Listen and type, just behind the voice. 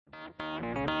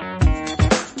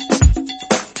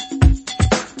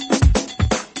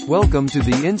Welcome to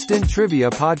the Instant Trivia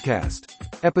Podcast,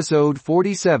 episode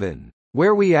 47,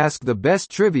 where we ask the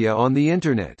best trivia on the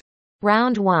internet.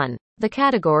 Round 1. The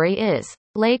category is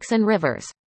lakes and rivers.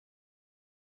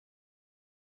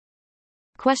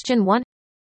 Question 1.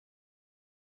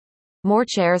 More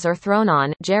chairs are thrown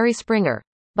on Jerry Springer,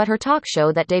 but her talk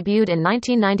show that debuted in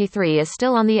 1993 is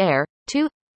still on the air. 2.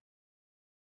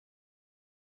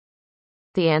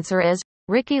 The answer is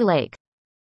Ricki Lake.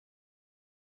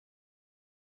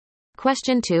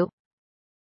 Question 2.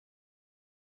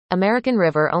 American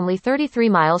River only 33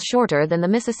 miles shorter than the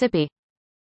Mississippi.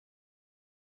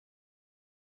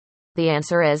 The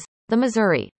answer is the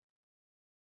Missouri.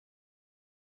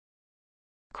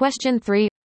 Question 3.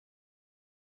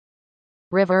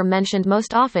 River mentioned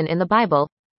most often in the Bible.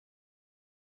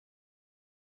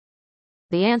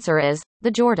 The answer is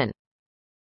the Jordan.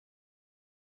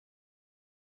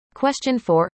 Question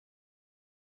 4.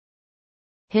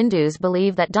 Hindus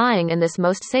believe that dying in this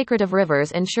most sacred of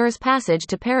rivers ensures passage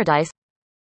to paradise.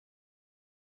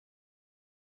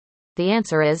 The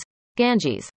answer is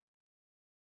Ganges.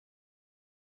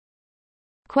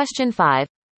 Question 5.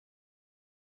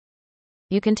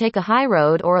 You can take a high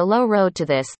road or a low road to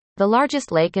this, the largest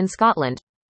lake in Scotland.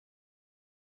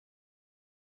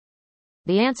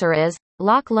 The answer is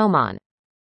Loch Lomond.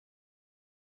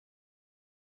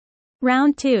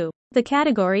 Round 2. The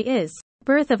category is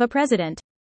birth of a president.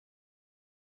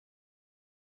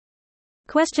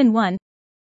 Question 1.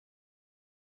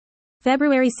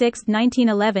 February 6,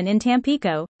 1911 in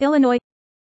Tampico, Illinois.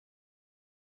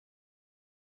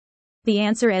 The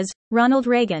answer is Ronald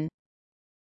Reagan.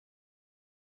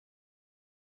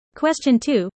 Question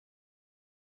 2.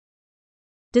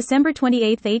 December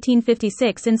 28,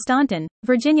 1856 in Staunton,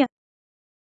 Virginia.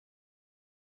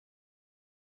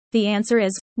 The answer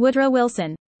is Woodrow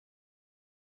Wilson.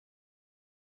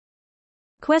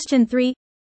 Question 3.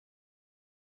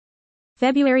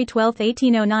 February 12,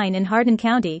 1809 in Hardin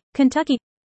County, Kentucky.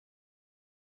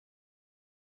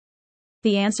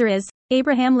 The answer is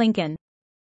Abraham Lincoln.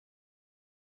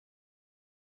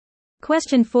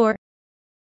 Question 4.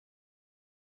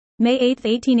 May 8,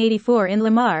 1884 in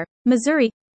Lamar, Missouri.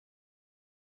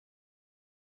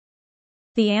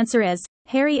 The answer is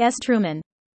Harry S. Truman.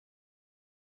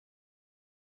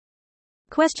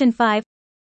 Question 5.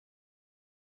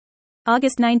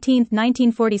 August 19,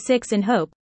 1946 in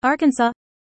Hope, Arkansas.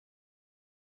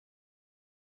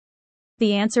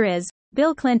 The answer is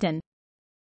Bill Clinton.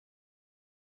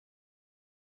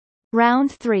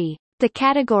 Round 3. The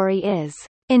category is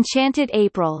Enchanted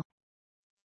April.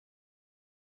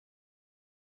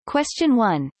 Question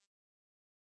 1.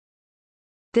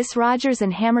 This Rodgers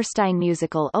and Hammerstein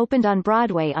musical opened on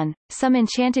Broadway on Some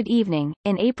Enchanted Evening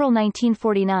in April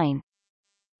 1949.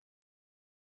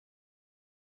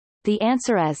 The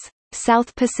answer is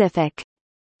South Pacific.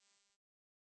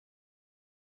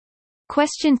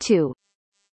 Question 2.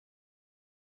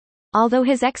 Although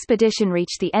his expedition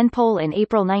reached the N Pole in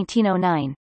April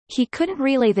 1909, he couldn't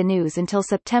relay the news until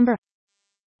September.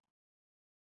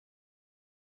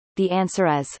 The answer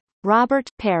is Robert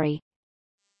Peary.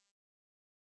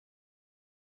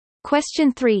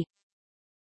 Question 3.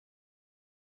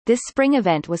 This spring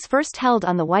event was first held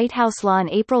on the White House lawn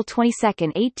April 22,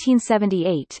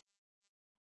 1878.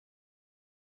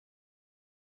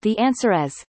 The answer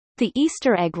is the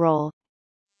Easter egg roll.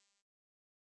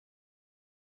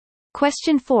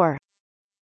 Question 4.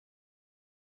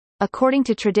 According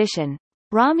to tradition,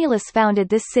 Romulus founded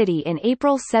this city in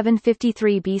April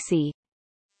 753 BC.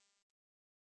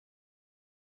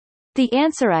 The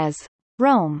answer is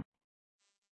Rome.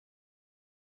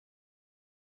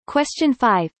 Question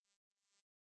 5.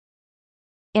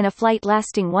 In a flight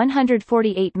lasting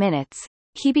 148 minutes,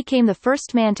 he became the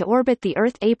first man to orbit the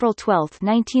Earth April 12,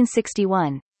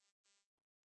 1961.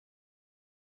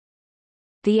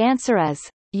 The answer is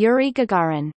Yuri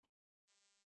Gagarin.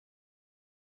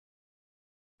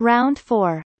 Round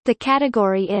 4. The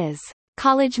category is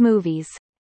college movies.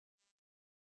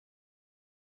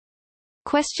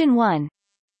 Question 1.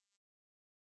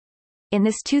 In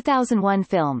this 2001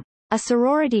 film, a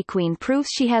sorority queen proves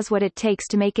she has what it takes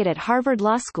to make it at Harvard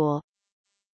Law School.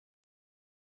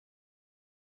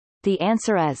 The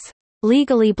answer is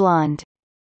Legally Blonde.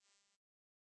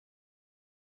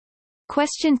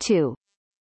 Question 2.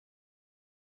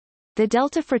 The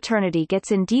Delta fraternity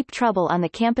gets in deep trouble on the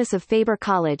campus of Faber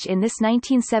College in this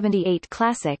 1978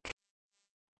 classic.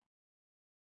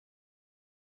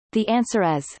 The answer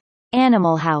is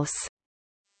Animal House.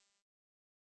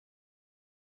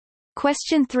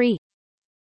 Question 3.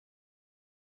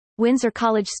 Windsor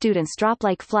College students drop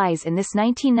like flies in this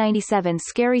 1997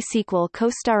 scary sequel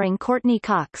co-starring Courtney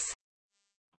Cox.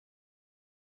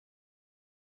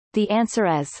 The answer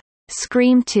is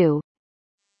Scream 2.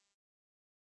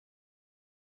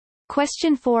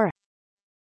 Question 4.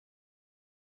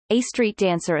 A street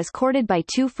dancer is courted by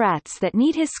two frats that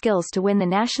need his skills to win the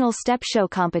national step show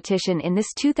competition in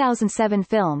this 2007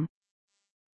 film.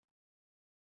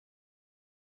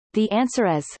 The answer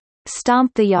is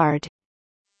Stomp the Yard.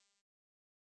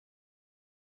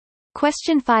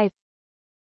 Question 5.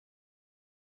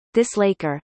 This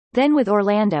Laker, then with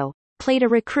Orlando, played a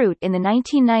recruit in the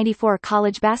 1994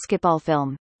 college basketball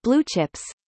film, Blue Chips.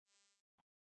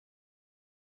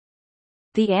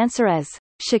 The answer is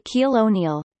Shaquille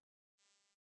O'Neal.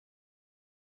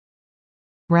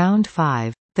 Round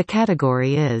 5. The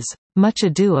category is Much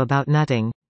Ado About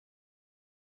Nutting.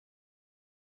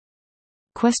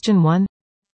 Question 1.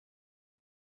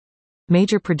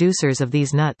 Major producers of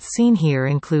these nuts seen here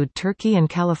include Turkey and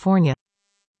California.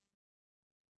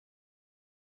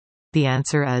 The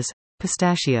answer is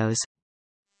pistachios.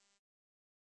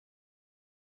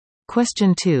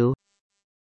 Question 2.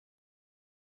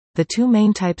 The two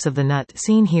main types of the nut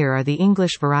seen here are the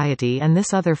English variety and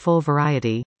this other full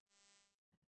variety.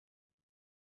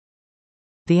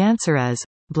 The answer is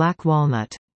black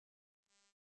walnut.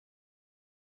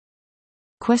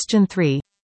 Question 3.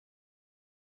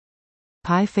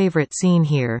 Pie favorite seen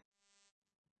here.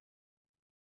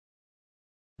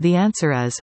 The answer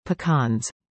is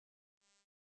pecans.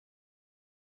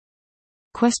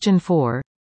 Question 4.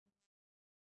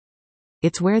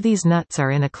 It's where these nuts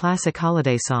are in a classic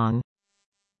holiday song.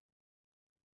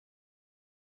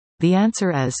 The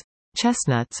answer is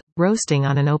chestnuts, roasting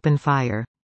on an open fire.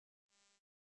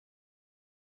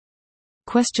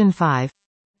 Question 5.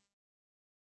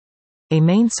 A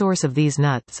main source of these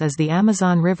nuts is the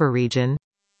Amazon River region.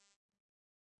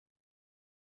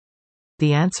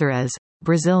 The answer is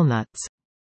Brazil nuts.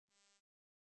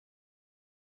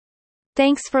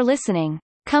 Thanks for listening.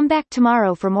 Come back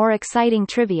tomorrow for more exciting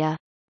trivia.